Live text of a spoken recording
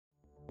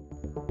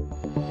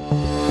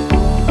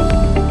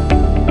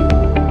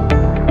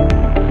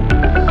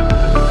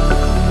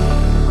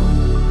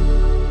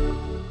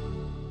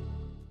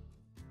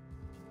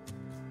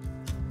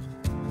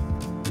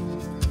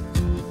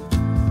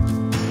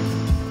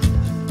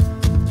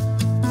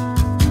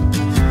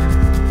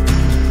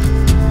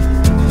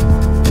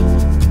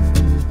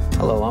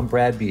I'm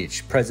Brad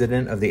Beach,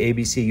 president of the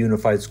ABC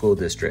Unified School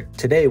District.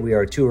 Today we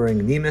are touring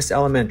Niemes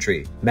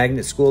Elementary,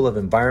 Magnet School of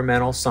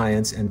Environmental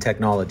Science and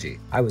Technology.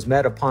 I was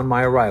met upon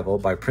my arrival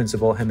by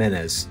Principal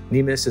Jimenez.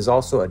 Niemes is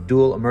also a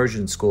dual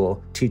immersion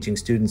school teaching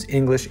students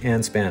English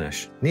and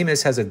Spanish.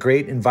 Niemes has a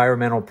great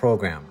environmental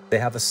program. They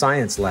have a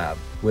science lab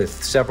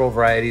with several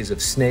varieties of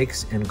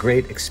snakes and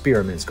great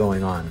experiments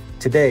going on.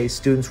 Today,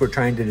 students were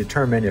trying to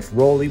determine if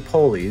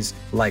roly-polies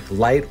like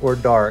light or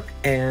dark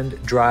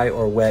and dry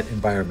or wet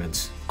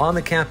environments. On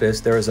the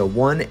campus, there is a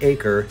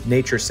 1-acre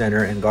nature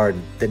center and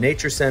garden. The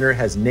nature center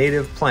has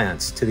native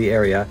plants to the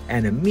area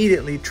and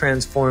immediately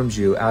transforms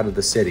you out of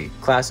the city.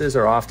 Classes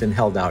are often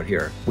held out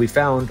here. We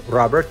found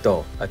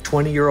Roberto, a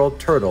 20-year-old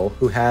turtle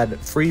who had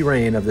free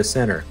reign of the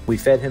center. We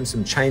fed him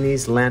some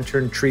Chinese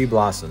lantern tree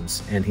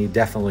blossoms, and he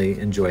definitely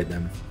enjoyed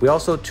them. We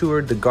also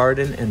toured the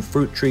garden and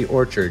fruit tree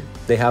orchard.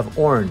 They have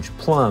orange,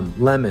 plum,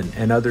 lemon,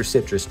 and other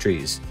citrus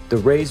trees. The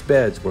raised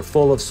beds were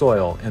full of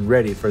soil and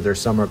ready for their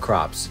summer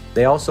crops.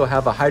 They also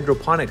have a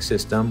hydroponic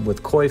system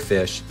with koi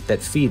fish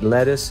that feed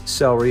lettuce,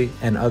 celery,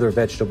 and other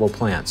vegetable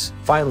plants.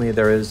 Finally,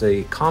 there is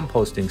a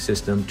composting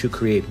system to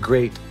create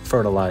great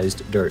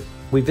fertilized dirt.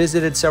 We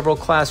visited several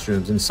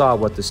classrooms and saw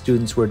what the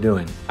students were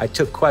doing. I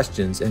took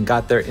questions and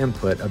got their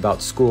input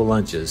about school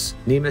lunches.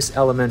 Niemes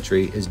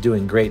Elementary is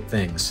doing great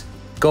things.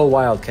 Go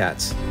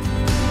Wildcats!